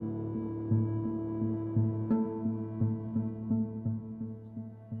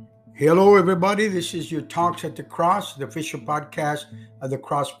Hello, everybody. This is your Talks at the Cross, the official podcast of the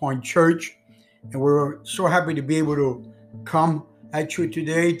Cross Point Church. And we're so happy to be able to come at you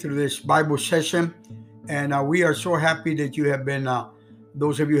today through this Bible session. And we are so happy that you have been,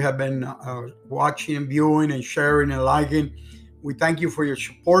 those of you have been watching and viewing and sharing and liking. We thank you for your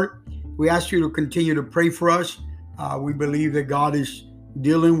support. We ask you to continue to pray for us. We believe that God is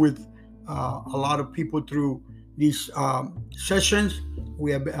dealing with a lot of people through these sessions.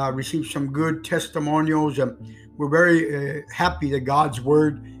 We have received some good testimonials, and we're very happy that God's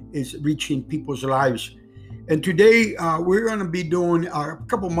word is reaching people's lives. And today we're going to be doing, a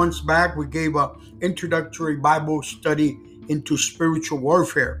couple months back, we gave an introductory Bible study into spiritual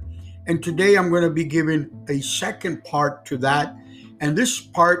warfare. And today I'm going to be giving a second part to that. And this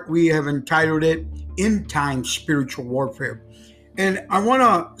part we have entitled it End Time Spiritual Warfare. And I want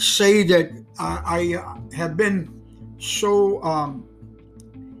to say that I have been so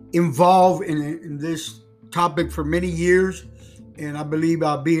involved in this topic for many years, and I believe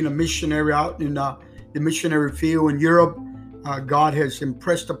being a missionary out in the missionary field in Europe, God has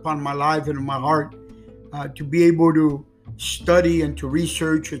impressed upon my life and my heart to be able to study and to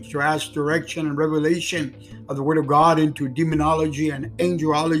research and to ask direction and revelation of the Word of God into demonology and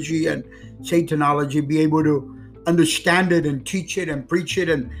angelology and satanology, be able to understand it and teach it and preach it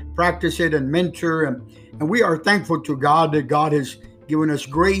and practice it and mentor. And we are thankful to God that God has given us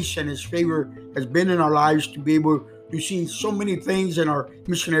grace and His favor has been in our lives to be able to see so many things in our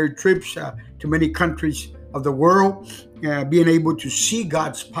missionary trips to many countries of the world, being able to see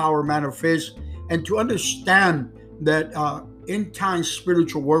God's power manifest and to understand that end time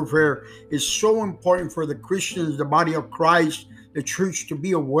spiritual warfare is so important for the Christians, the body of Christ, the church, to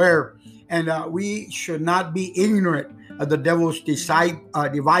be aware. And we should not be ignorant of the devil's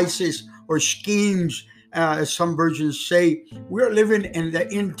devices or schemes. As some versions say, we're living in the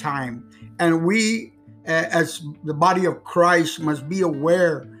end time, and we, as the body of Christ, must be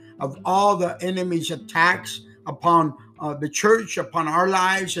aware of all the enemy's attacks upon the church, upon our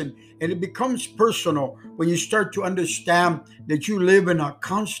lives, and it becomes personal when you start to understand that you live in a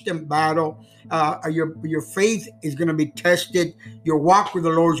constant battle. Your faith is going to be tested. Your walk with the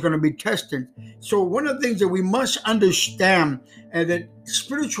Lord is going to be tested. So one of the things that we must understand that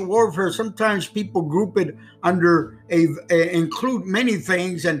spiritual warfare, sometimes people group it under include many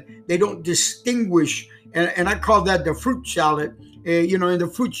things, and they don't distinguish. And I call that the fruit salad. In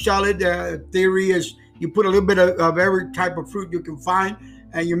the fruit salad, theory is you put a little bit of every type of fruit you can find,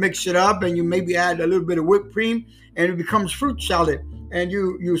 and you mix it up, and you maybe add a little bit of whipped cream, and it becomes fruit salad. And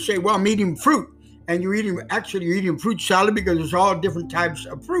you say, well, I'm eating fruit. And you're eating fruit salad because there's all different types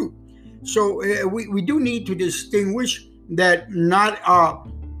of fruit. So we do need to distinguish that not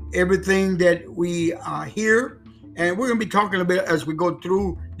everything that we hear. And we're going to be talking a bit as we go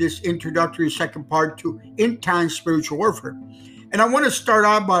through this introductory second part to end time spiritual warfare. And I want to start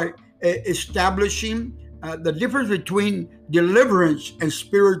out by establishing the difference between deliverance and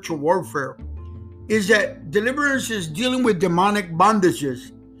spiritual warfare. Is that deliverance is dealing with demonic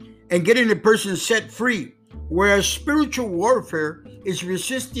bondages and getting the person set free, whereas spiritual warfare is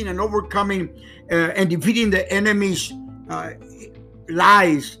resisting and overcoming and defeating the enemy's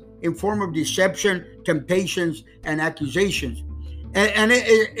lies in form of deception, temptations, and accusations. And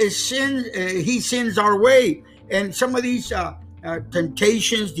he sends our way. And some of these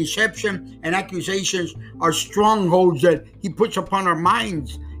temptations, deception, and accusations are strongholds that he puts upon our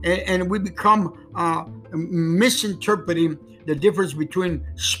minds. And we become misinterpreting the difference between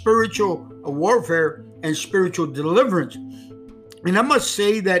spiritual warfare and spiritual deliverance. And I must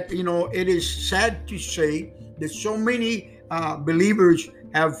say that, it is sad to say that so many believers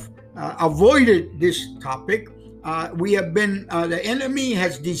have avoided this topic. We have been, the enemy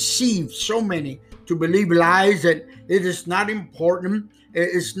has deceived so many to believe lies that it is not important.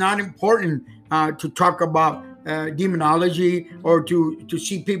 It's not important to talk about demonology or to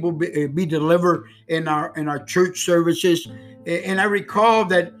see people be delivered in our church services. And I recall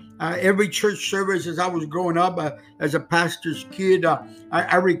that every church service as I was growing up as a pastor's kid,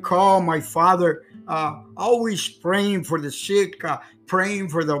 I recall my father always praying for the sick, praying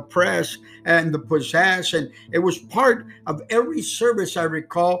for the oppressed and the possessed. And it was part of every service. I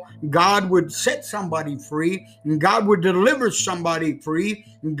recall God would set somebody free, and God would deliver somebody free,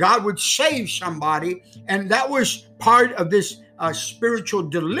 and God would save somebody. And that was part of this spiritual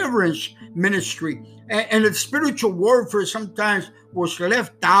deliverance ministry. And the spiritual warfare sometimes was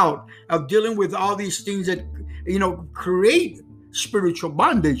left out of dealing with all these things that, create spiritual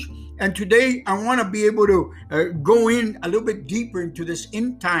bondage. And today I want to be able to go in a little bit deeper into this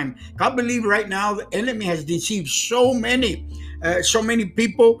end time. I believe right now the enemy has deceived so many. So many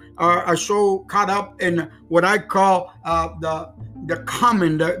people are so caught up in what I call the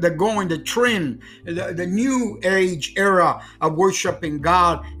common, the going, the trend, the new age era of worshiping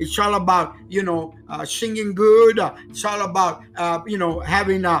God. It's all about, singing good. It's all about,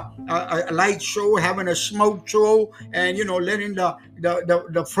 having a light show, having a smoke show, and, letting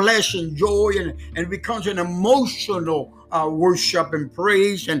the flesh enjoy, and it becomes an emotional worship and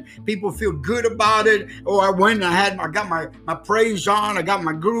praise, and people feel good about it. Oh, I got my praise on, I got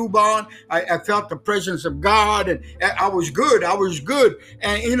my groove on, I felt the presence of God, and I was good.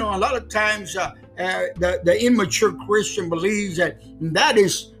 And a lot of times the immature Christian believes that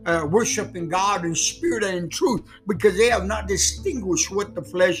is worshiping God in spirit and in truth, because they have not distinguished what the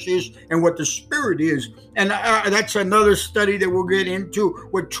flesh is and what the spirit is. And that's another study that we'll get into,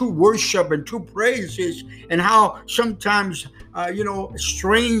 what true worship and true praise is, and how sometimes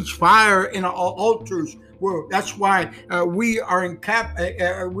strange fire in our altars. Well, that's why we are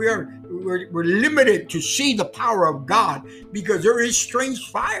we're limited to see the power of God, because there is strange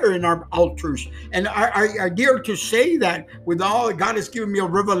fire in our altars. And I dare to say that with all God has given me a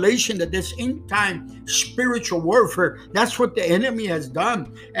revelation that this end time spiritual warfare, that's what the enemy has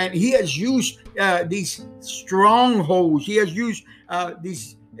done. And he has used these strongholds. He has used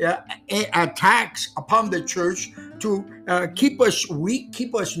these attacks upon the church to keep us weak,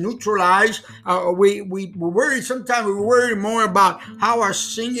 keep us neutralized. We worry sometimes. We worry more about how our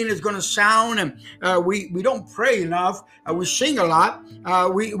singing is going to sound, and we don't pray enough. We sing a lot.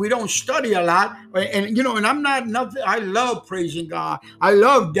 We don't study a lot, and I'm not nothing. I love praising God. I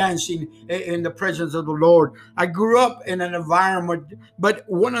love dancing in the presence of the Lord. I grew up in an environment, but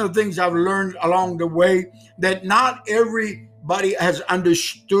one of the things I've learned along the way, that not everybody has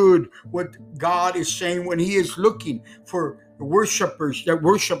understood what God is saying when he is looking for worshipers that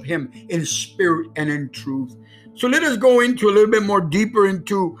worship him in spirit and in truth. So let us go into a little bit more deeper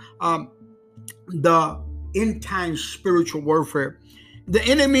into the end time spiritual warfare. The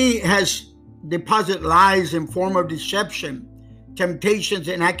enemy has deposited lies in form of deception, temptations,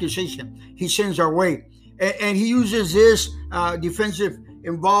 and accusation. He sends our way. And he uses this defensive,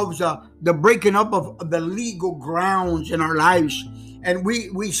 involves the breaking up of the legal grounds in our lives. And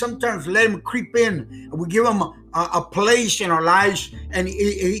we sometimes let him creep in. We give him a place in our lives, and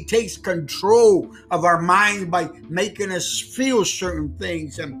he takes control of our mind by making us feel certain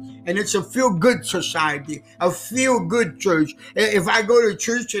things. And it's a feel-good society, a feel-good church. If I go to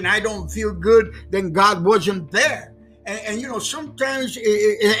church and I don't feel good, then God wasn't there. And sometimes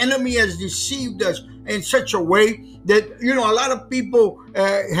the enemy has deceived us in such a way that, a lot of people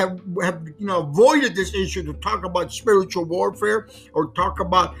have avoided this issue to talk about spiritual warfare, or talk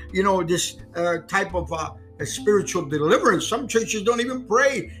about, this type of spiritual deliverance. Some churches don't even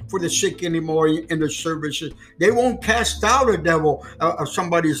pray for the sick anymore in the services. They won't cast out a devil of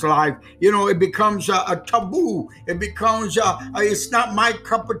somebody's life. It becomes a taboo. It becomes it's not my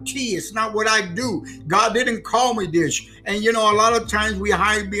cup of tea. It's not what I do. God didn't call me this. And a lot of times we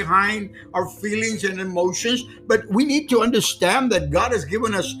hide behind our feelings and emotions, but we need to understand that God has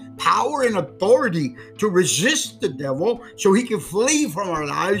given us power and authority to resist the devil so he can flee from our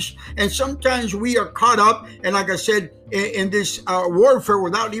lives. And sometimes we are caught up, and like I said, in this warfare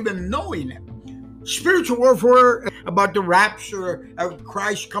without even knowing it. Spiritual warfare about the rapture of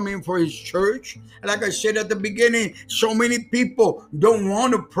Christ coming for his church. And like I said at the beginning, so many people don't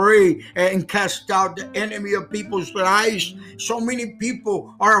want to pray and cast out the enemy of people's lives. So many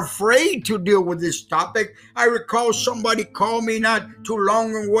people are afraid to deal with this topic. I recall somebody called me not too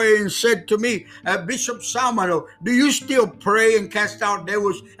long away and said to me, Bishop Salmano, do you still pray and cast out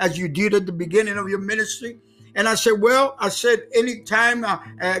devils as you did at the beginning of your ministry? And I said, anytime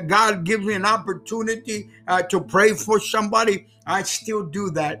God gives me an opportunity to pray for somebody, I still do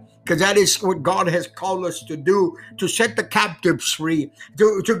that, because that is what God has called us to do, to set the captives free,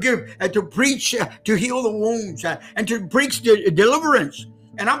 to give, to preach, to heal the wounds, and to preach the deliverance.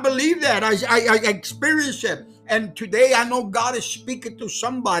 And I believe that. I experience it. And today I know God is speaking to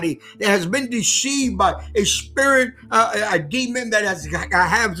somebody that has been deceived by a spirit, a demon that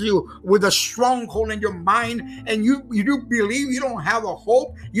has you with a stronghold in your mind. And you do believe you don't have a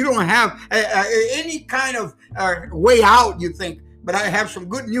hope. You don't have any kind of way out, you think. But I have some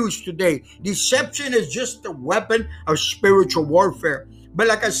good news today. Deception is just a weapon of spiritual warfare. But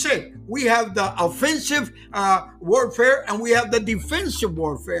like I said, we have the offensive warfare and we have the defensive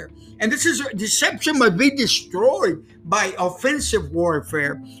warfare. And this is deception must be destroyed by offensive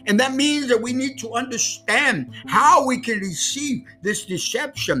warfare. And that means that we need to understand how we can receive this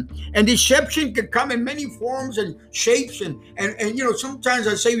deception. And deception can come in many forms and shapes. And sometimes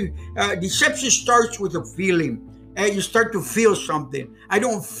I say deception starts with a feeling. And you start to feel something. I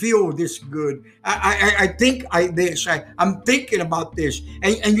don't feel this good. I think I'm thinking about this.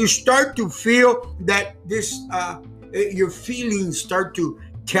 And you start to feel that this, your feelings start to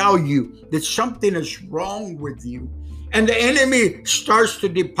tell you that something is wrong with you. And the enemy starts to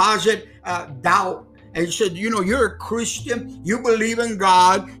deposit doubt. And he said, you're a Christian, you believe in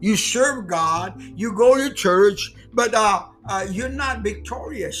God, you serve God, you go to church, but you're not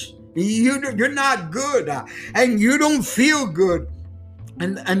victorious. You're not good, and you don't feel good.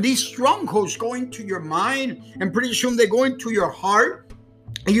 And these strongholds go into your mind, and pretty soon they go into your heart,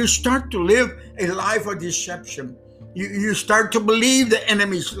 and you start to live a life of deception. You start to believe the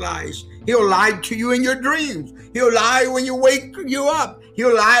enemy's lies. He'll lie to you in your dreams. He'll lie when you wake you up.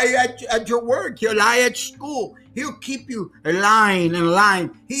 He'll lie at your work. He'll lie at school. He'll keep you lying and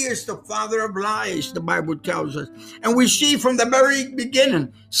lying. He is the father of lies, the Bible tells us. And we see from the very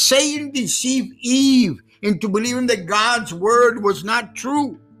beginning, Satan deceived Eve into believing that God's word was not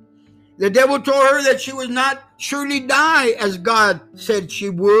true. The devil told her that she would not surely die as God said she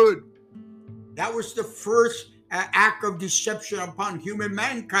would. That was the first act of deception upon human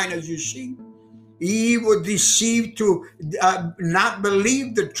mankind, as you see. Eve was deceived to not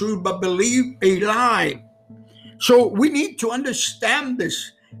believe the truth, but believe a lie. So we need to understand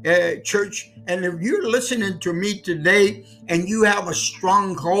this, church. And if you're listening to me today and you have a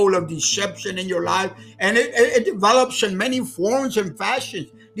stronghold of deception in your life, and it develops in many forms and fashions.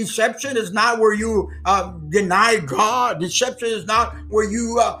 Deception is not where you deny God. Deception is not where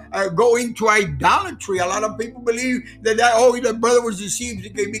you go into idolatry. A lot of people believe that the brother was deceived.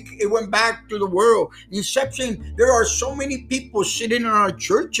 It went back to the world. Deception, there are so many people sitting in our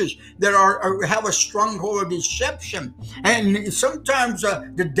churches that have a stronghold of deception. And sometimes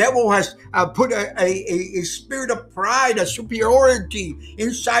the devil has put a spirit of pride, a superiority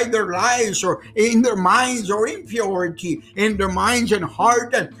inside their lives or in their minds, or impurity in their minds and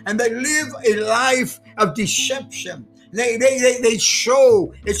heart. And they live a life of deception. They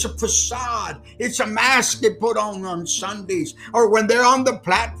show, it's a facade, it's a mask they put on Sundays, or when they're on the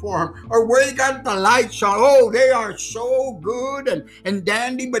platform, or where they got the lights on. Oh, they are so good and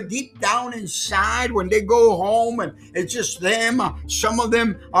dandy, but deep down inside, when they go home and it's just them, some of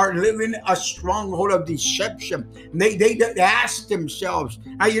them are living a stronghold of deception. They ask themselves,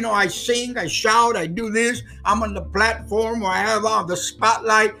 I sing, I shout, I do this, I'm on the platform, or I have on the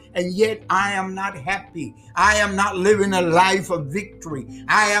spotlight, and yet I am not happy. I am not living a life of victory.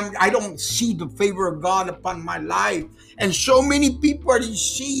 I don't see the favor of God upon my life. And so many people are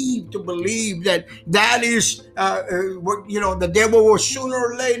deceived to believe that is what the devil will sooner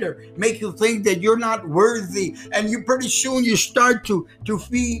or later make you think that you're not worthy, and you pretty soon you start to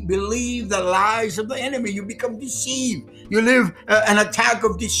believe the lies of the enemy. You become deceived. You live an attack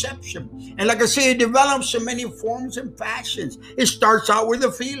of deception. And like I say, it develops in many forms and fashions. It starts out with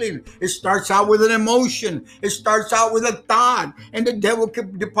a feeling. It starts out with an emotion. It starts out with a thought. And the devil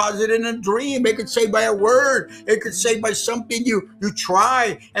can deposit in a dream. It could say by a word. It could say by something you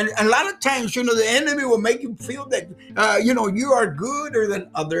try. And a lot of times, the enemy will make you feel that, you are gooder than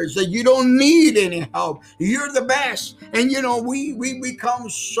others, that you don't need any help. You're the best. And, we become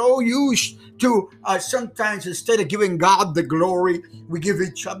so used to sometimes, instead of giving God the glory, we give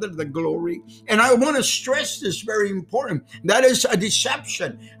each other the glory. And I want to stress this, very important. That is a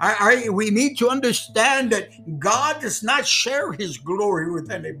deception. We need to understand that God does not share his glory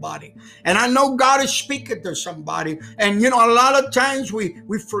with anybody. And I know God is speaking to somebody. And, a lot of times we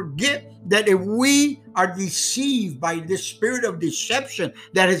forget that if we are deceived by this spirit of deception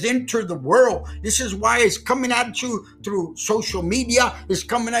that has entered the world, this is why it's coming at you through social media. It's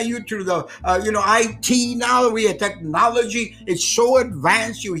coming at you through the, IT now. We have technology. It's so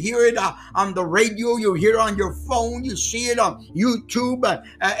advanced. You hear it on the radio. You hear it on your phone. You see it on YouTube.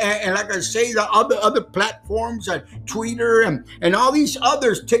 And like I say, the other platforms, Twitter and all these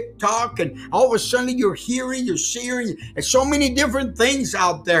others, TikTok. And all of a sudden you're hearing, you're seeing, and so many different things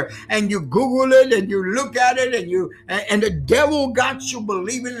out there. And you Google it and you look at it and the devil got you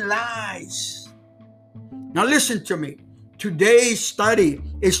believing lies. Now listen to me. Today's study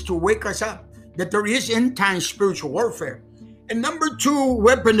is to wake us up that there is end time spiritual warfare. And number two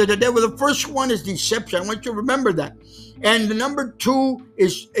weapon of the devil, the first one is deception. I want you to remember that. And the number two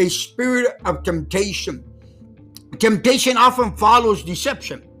is a spirit of temptation. temptation often follows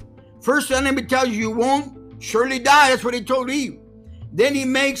deception. First, the enemy tells you won't surely die. That's what he told Eve. Then he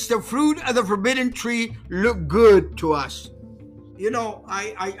makes the fruit of the forbidden tree look good to us.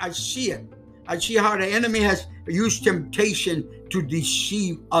 I see it. I see how the enemy has used temptation to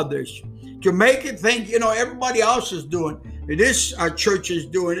deceive others, to make it think, everybody else is doing. This church is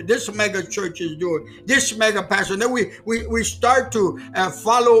doing it. This mega church is doing it. This mega pastor. And then we start to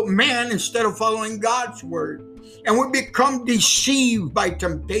follow man instead of following God's word. And we become deceived by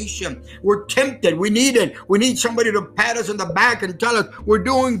temptation. We're tempted. We need somebody to pat us in the back and tell us we're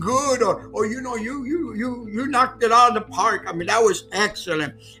doing good, or you knocked it out of the park. I mean, that was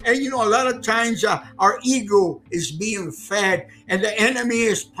excellent. And a lot of times our ego is being fed, and the enemy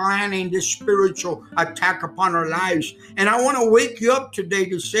is planning this spiritual attack upon our lives. And I want to wake you up today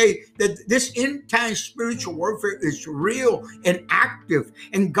to say that this end time spiritual warfare is real and active,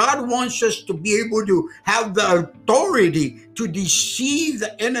 and God wants us to be able to have the authority to deceive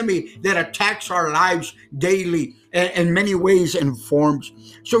the enemy that attacks our lives daily in many ways and forms.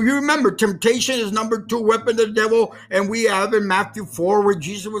 So you remember, temptation is number 2 weapon of the devil, and we have in Matthew 4 where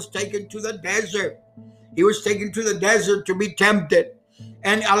Jesus was taken to the desert. He was taken to the desert to be tempted.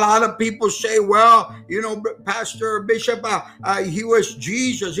 And a lot of people say, well, Pastor Bishop, he was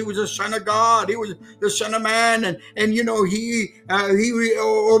Jesus. He was the Son of God. He was the Son of Man. And he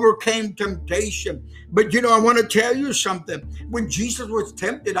overcame temptation. But, I want to tell you something. When Jesus was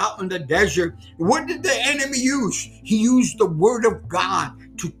tempted out in the desert, what did the enemy use? He used the word of God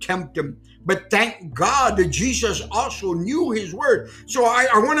to tempt him. But thank God that Jesus also knew his word. So I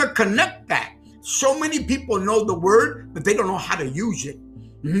want to connect that. So many people know the word, but they don't know how to use it.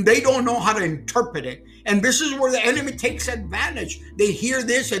 They don't know how to interpret it. And this is where the enemy takes advantage. They hear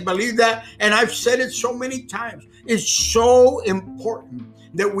this, they believe that. And I've said it so many times. It's so important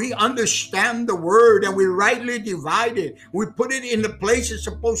that we understand the word and we rightly divide it. We put it in the place it's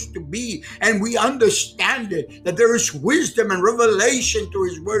supposed to be, and we understand it, that there is wisdom and revelation to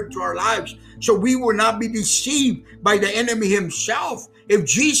his word to our lives, so we will not be deceived by the enemy himself. If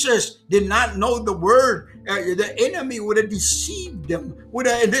Jesus did not know the word, the enemy would have deceived him.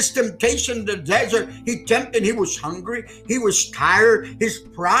 In this temptation in the desert, he tempted, he was hungry, he was tired, his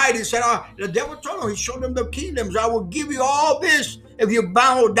pride, he said, the devil told him, he showed him the kingdoms. I will give you all this if you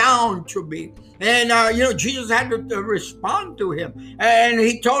bow down to me. And, Jesus had to respond to him. And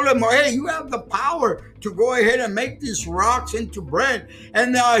he told him, hey, you have the power to go ahead and make these rocks into bread.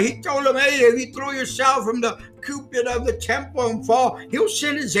 And he told him, hey, if you throw yourself from the cupid of the temple and fall, he'll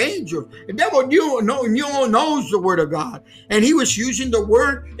send his angels. The devil knows the word of God. And he was using the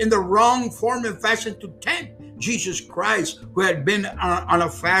word in the wrong form and fashion to tempt Jesus Christ, who had been on a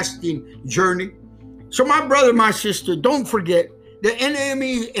fasting journey. So my brother, my sister, don't forget, the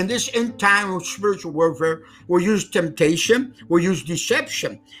enemy in this end time of spiritual warfare will use temptation, will use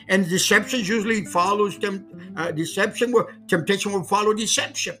deception. And deception usually follows deception, where temptation will follow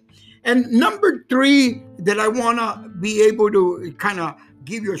deception. And number 3 that I want to be able to kind of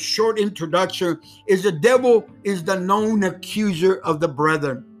give you a short introduction is the devil is the known accuser of the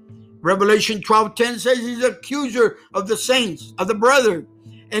brethren. Revelation 12:10 says he's the accuser of the saints, of the brethren.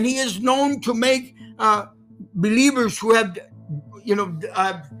 And he is known to make believers who have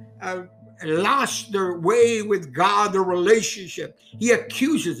lost their way with God, their relationship. He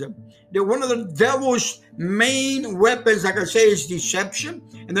accuses them. That one of the devil's main weapons, like I say, is deception,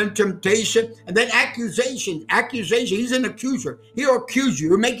 and then temptation, and then accusation. Accusation, he's an accuser. He'll accuse you.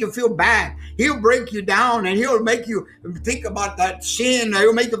 He'll make you feel bad. He'll break you down, and he'll make you think about that sin.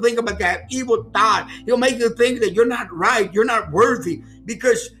 He'll make you think about that evil thought. He'll make you think that you're not right, you're not worthy,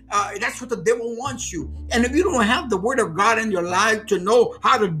 because that's what the devil wants you. And if you don't have the word of God in your life to know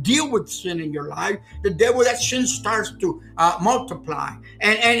how to deal with sin in your life, the devil, that sin starts to multiply,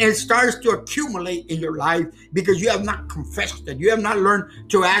 and it starts to accumulate in your life because you have not confessed it. You have not learned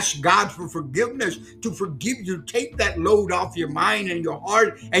to ask God for forgiveness, to forgive you, take that load off your mind and your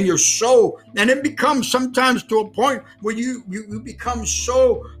heart and your soul. And it becomes sometimes to a point where you become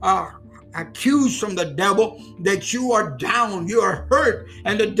so accused from the devil that you are down, you are hurt,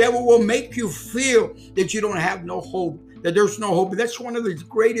 and the devil will make you feel that you don't have no hope, that there's no hope. That's one of his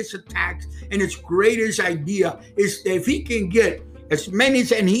greatest attacks, and his greatest idea is that if he can get as many,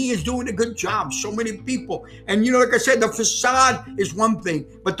 and he is doing a good job, so many people. And like I said, the facade is one thing,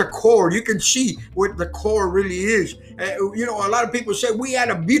 but the core, you can see what the core really is. A lot of people say, we had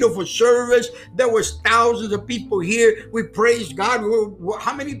a beautiful service. There was thousands of people here. We praised God.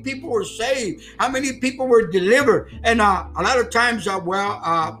 How many people were saved? How many people were delivered? And a lot of times,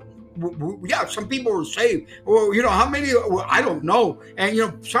 Yeah, some people were saved. Well, how many? Well, I don't know. And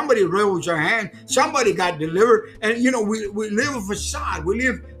somebody raised their hand. Somebody got delivered. And we live a facade. We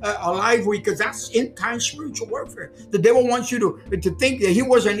live a life because that's end time spiritual warfare. The devil wants you to think that he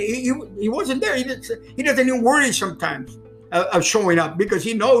wasn't. He wasn't there. He doesn't even worry sometimes of showing up because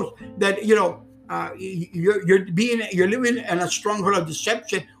he knows that you're living in a stronghold of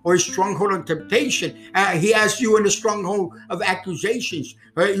deception or a stronghold of temptation. He has you in a stronghold of accusations.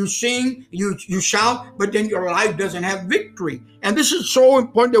 You sing, you shout, but then your life doesn't have victory. And this is so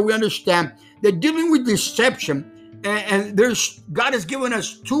important that we understand that dealing with deception, and God has given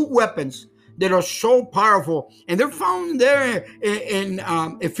us two weapons that are so powerful, and they're found there in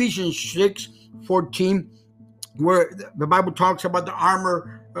Ephesians 6:14, where the Bible talks about the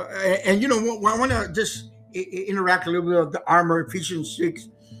armor. I want to just interact a little bit of the armor, Ephesians 6,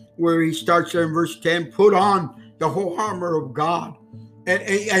 where he starts there in verse 10, put on the whole armor of God.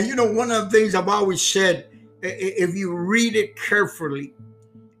 And one of the things I've always said, if you read it carefully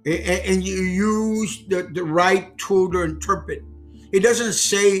and you use the right tool to interpret, it doesn't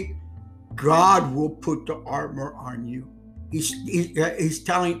say God will put the armor on you. He's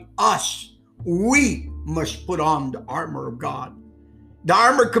telling us we must put on the armor of God. The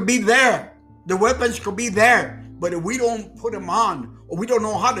armor could be there. The weapons could be there. But if we don't put them on, or we don't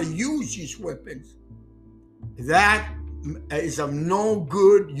know how to use these weapons, that is of no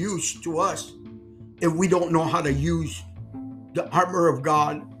good use to us if we don't know how to use the armor of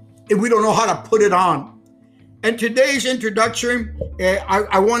God, if we don't know how to put it on. And today's introduction,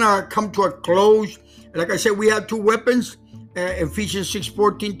 I want to come to a close. Like I said, we have two weapons. Ephesians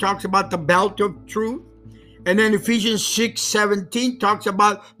 6:14 talks about the belt of truth. And then Ephesians 6:17 talks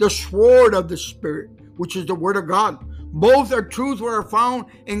about the sword of the Spirit, which is the word of God. Both are truths that are found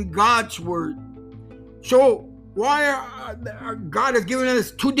in God's word. So why God has given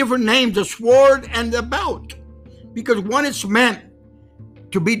us two different names, the sword and the belt? Because one is meant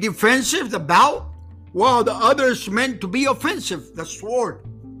to be defensive, the belt, while the other is meant to be offensive, the sword.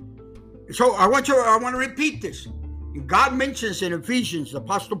 So I want to repeat this. God mentions in Ephesians, the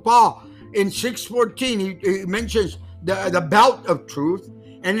Apostle Paul, in 6:14, he mentions the belt of truth.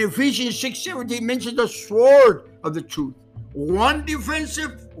 And in Ephesians 6:17, he mentions the sword of the truth. One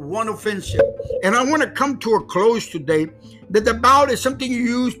defensive, one offensive. And I want to come to a close today that the belt is something you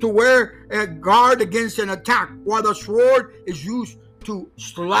use to wear a guard against an attack, while the sword is used to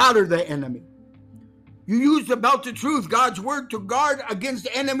slaughter the enemy. You use the belt of truth, God's word, to guard against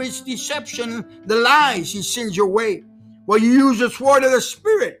the enemy's deception, the lies he sends your way. Well, you use the sword of the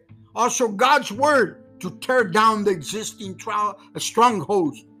Spirit, also God's word, to tear down the existing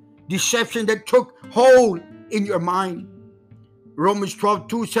strongholds, deception that took hold in your mind. Romans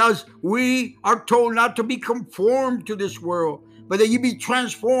 12:2 says, we are told not to be conformed to this world, but that you be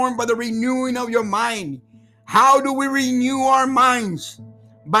transformed by the renewing of your mind. How do we renew our minds?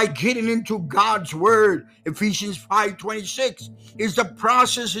 By getting into God's word. Ephesians 5:26 is the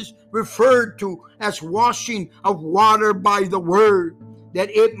process is referred to as washing of water by the word,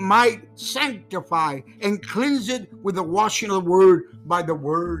 that it might sanctify and cleanse it with the washing of the word by the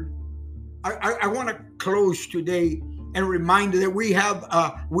word. I want to close today and remind you that we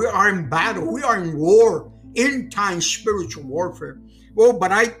are in battle. We are in war, end time spiritual warfare. Oh,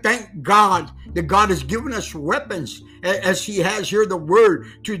 but I thank God that God has given us weapons, as he has here the word,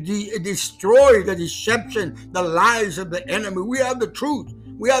 to destroy the deception, the lies of the enemy. We have the truth.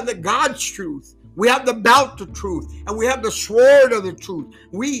 We have the God's truth. We have the belt of truth, and we have the sword of the truth.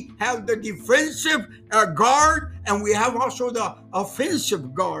 We have the defensive guard, and we have also the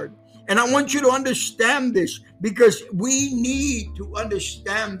offensive guard. And I want you to understand this, because we need to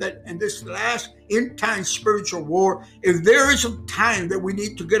understand that in this last end time spiritual war, if there is a time that we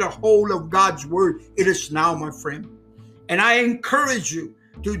need to get a hold of God's word, it is now, my friend. And I encourage you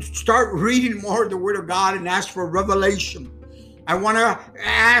to start reading more of the word of God and ask for revelation. I want to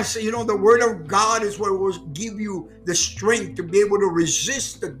ask, the word of God is what will give you the strength to be able to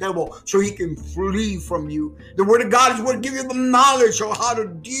resist the devil so he can flee from you. The word of God is what will give you the knowledge of how to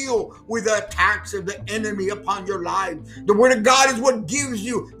deal with the attacks of the enemy upon your life. The word of God is what gives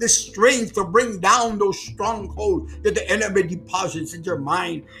you the strength to bring down those strongholds that the enemy deposits in your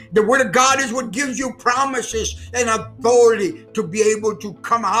mind. The word of God is what gives you promises and authority to be able to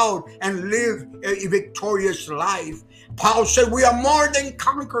come out and live a victorious life. Paul said we are more than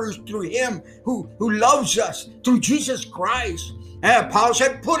conquerors through him who loves us, through Jesus Christ. Paul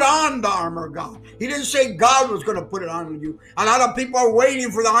said, put on the armor of God. He didn't say God was going to put it on you. A lot of people are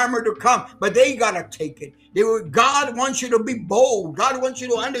waiting for the armor to come, but they got to take it. God wants you to be bold. God wants you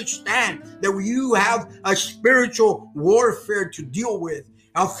to understand that you have a spiritual warfare to deal with.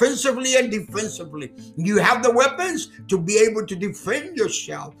 offensively and defensively. You have the weapons to be able to defend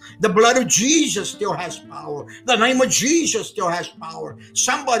yourself. The blood of Jesus still has power. The name of Jesus still has power.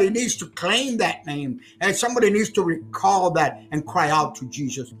 Somebody needs to claim that name, and somebody needs to recall that and cry out to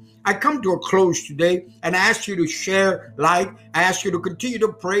Jesus. I come to a close today and I ask you to share, like, I ask you to continue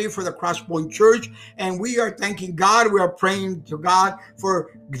to pray for the Crosspoint Church. And we are thanking God. We are praying to God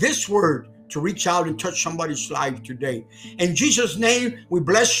for this word to reach out and touch somebody's life today. In Jesus' name, we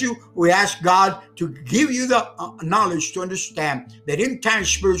bless you. We ask God to give you the knowledge to understand that in time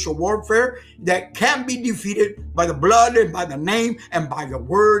spiritual warfare that can be defeated by the blood and by the name and by the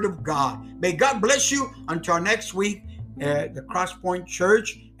word of God. May God bless you until next week. The Crosspoint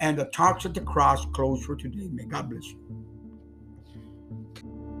Church and the Talks at the Cross close for today. May God bless you.